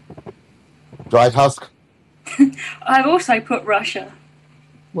 Drive Husk? I've also put Russia.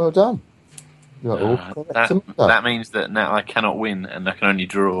 Well done. You're all correct. That means that now I cannot win and I can only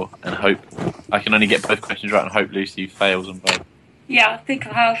draw and hope. I can only get both questions right and hope Lucy fails on both. Yeah, I think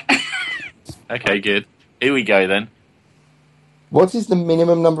I have. Okay, good. Here we go then. What is the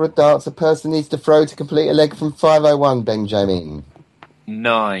minimum number of darts a person needs to throw to complete a leg from 501, Benjamin?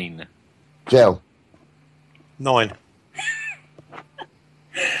 9. Jill? 9.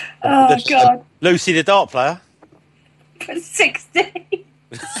 Oh, God. Lucy, the dart player? 60.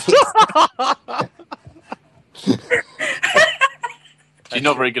 She's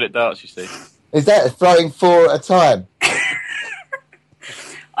not very good at darts, you see. Is that throwing 4 at a time?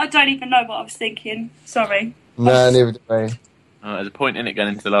 I don't even know what I was thinking. Sorry. No, neither do I. There's a point in it going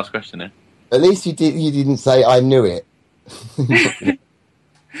into the last question there. At least you didn't say I knew it.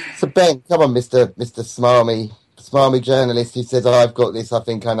 So Ben, come on, Mr. Smarmy journalist who says, I've got this, I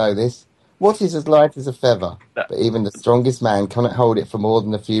think I know this. What is as light as a feather, but even the strongest man cannot hold it for more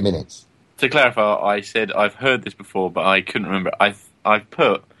than a few minutes? To clarify, I said I've heard this before, but I couldn't remember. I've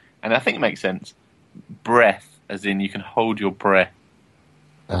put, and I think it makes sense, breath, as in you can hold your breath.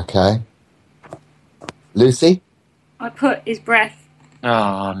 Okay. Lucy? I put his breath.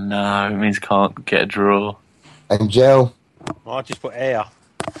 Oh, no, it means can't get a draw. And Jill? I just put air.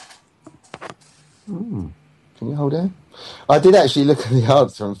 Can you hold air? I did actually look at the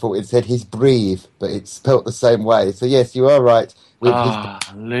answer and thought it said his breathe, but it's spelt the same way. So yes, you are right. With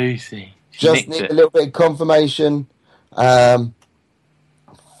Lucy. Just need a little bit of confirmation from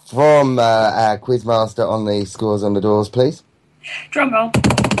our quizmaster on the scores on the doors, please. Drum roll.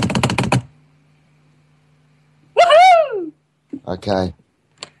 Woohoo! Okay.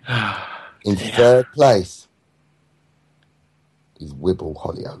 In third place is Wibble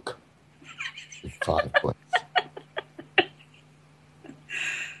Hollyoak with 5 points.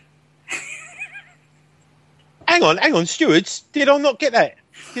 Hang on, stewards. Did I not get that?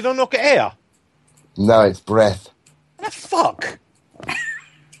 Did I not get air? No, it's breath. What the fuck?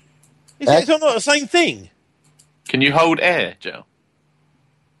 Is it not the same thing? Can you hold air, Joe?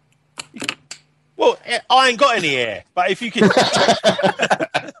 Well, I ain't got any air, but if you can...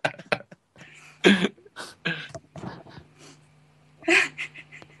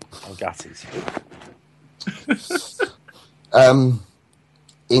 I'm gutted.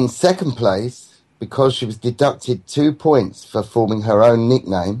 In second place because she was deducted 2 points for forming her own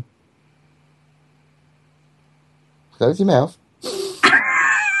nickname. Close your mouth.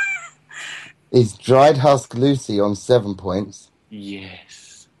 Is Dried Husk Lucy on 7 points.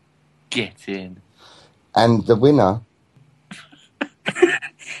 Yes. Get in. And the winner...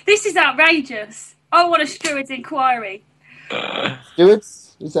 This is outrageous. I want a steward's inquiry.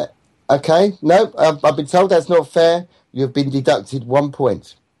 Stewards? Is that... Okay. No, I've been told that's not fair. You've been deducted 1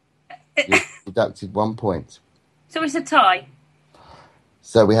 point. You've deducted 1 point. So it's a tie.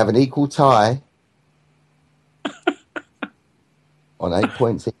 So we have an equal tie on 8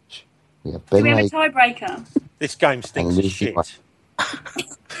 points each. We have Ben. Do we have a tiebreaker? This game stinks of shit.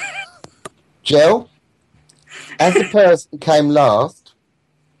 Jill, as the person who came last,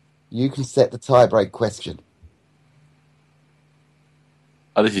 you can set the tiebreak question.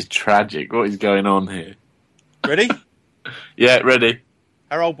 Oh, this is tragic. What is going on here? Ready? Yeah, ready.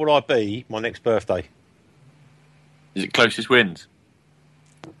 How old will I be my next birthday? Is it closest wins?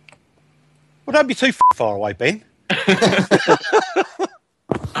 Well, don't be too far away, Ben.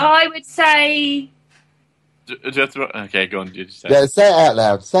 I would say... Okay, go on. You just say. Yeah, say it out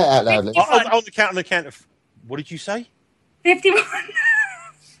loud. Say it out loud. On the count of... What did you say? 51.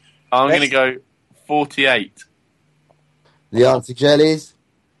 I'm going to go 48. The answer, Jill, is...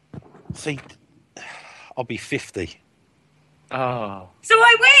 See, I'll be 50. Oh. So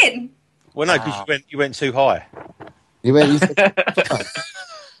I win? Well, no, because you went too high. You went...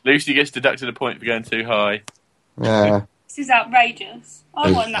 Lucy gets deducted a point for going too high. Yeah. This is outrageous.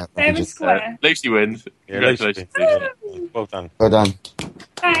 I won that fair and square. Lucy wins. Yeah, Congratulations. Lucy. Well done. Well done.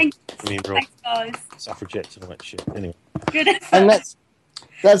 Thanks. Thanks, guys. Suffragettes and all that shit. Anyway. Good. And that's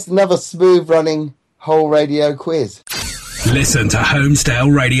another smooth-running whole radio quiz. Listen to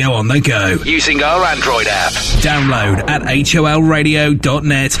Homestyle Radio on the go using our Android app. Download at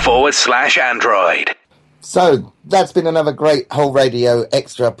holradio.net/Android. So that's been another great whole radio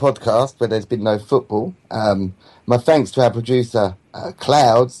extra podcast where there's been no football. My thanks to our producer,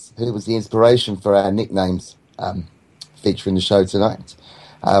 Clouds, who was the inspiration for our nicknames featuring the show tonight.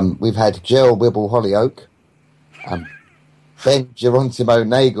 We've had Jill Wibble Hollyoak, Ben Geronimo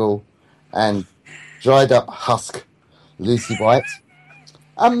Nagel, and Dried Up Husk Lucy White.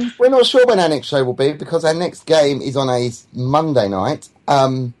 We're not sure when our next show will be because our next game is on a Monday night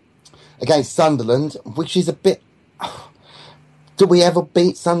against Sunderland, which is a bit... Did we ever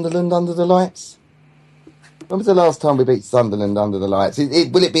beat Sunderland under the lights? When was the last time we beat Sunderland under the lights?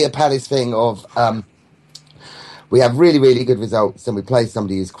 Will it be a Palace thing of we have really, really good results and we play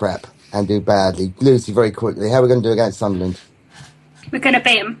somebody who's crap and do badly? Lucy, very quickly, how are we going to do against Sunderland? We're going to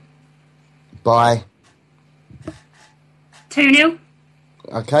beat them. By? 2-0.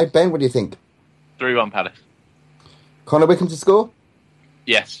 Okay, Ben, what do you think? 3-1 Palace. Connor Wickham to score?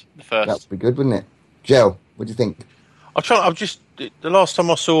 Yes, the first. That would be good, wouldn't it? Joe, what do you think? The last time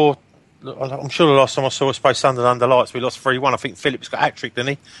I saw... I'm sure the last time I saw us play Sunderland under lights, we lost 3-1. I think Phillips got a hat-trick,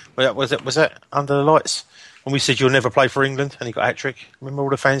 didn't he? Was that under the lights? When we said you'll never play for England, and he got a hat-trick. Remember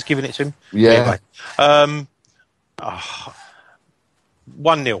all the fans giving it to him? Yeah. Anyway,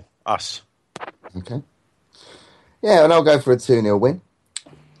 1-0, us. Okay. Yeah, and I'll go for a 2-0 win.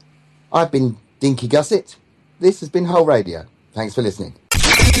 I've been Dinky Gusset. This has been Whole Radio. Thanks for listening.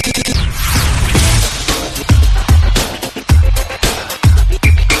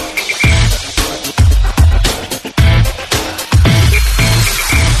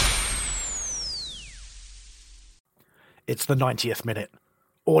 It's the 90th minute.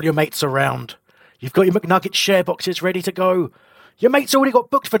 All your mates around. You've got your McNugget share boxes ready to go. Your mate's already got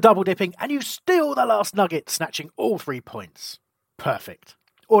booked for double dipping, and you steal the last nugget, snatching all 3 points. Perfect.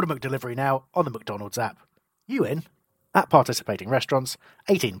 Order McDelivery now on the McDonald's app. You in? At participating restaurants,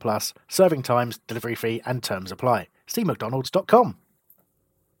 18 plus, serving times, delivery fee, and terms apply. See mcdonalds.com.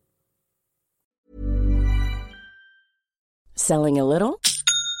 Selling a little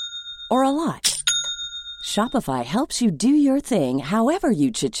or a lot? Shopify helps you do your thing however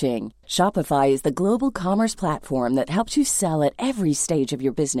you cha-ching. Shopify is the global commerce platform that helps you sell at every stage of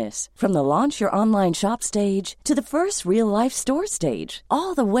your business. From the launch your online shop stage to the first real-life store stage,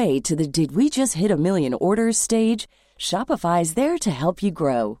 all the way to the did we just hit a million orders stage. Shopify is there to help you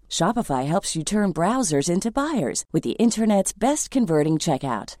grow. Shopify helps you turn browsers into buyers with the internet's best converting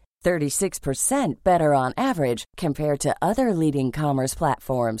checkout. 36% better on average compared to other leading commerce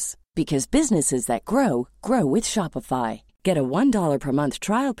platforms. Because businesses that grow, grow with Shopify. Get a $1 per month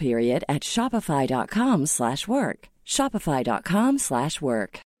trial period at shopify.com/work.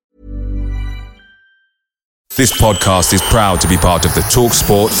 Shopify.com/work. This podcast is proud to be part of the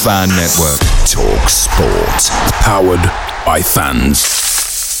TalkSport Fan Network. TalkSport. Powered by fans.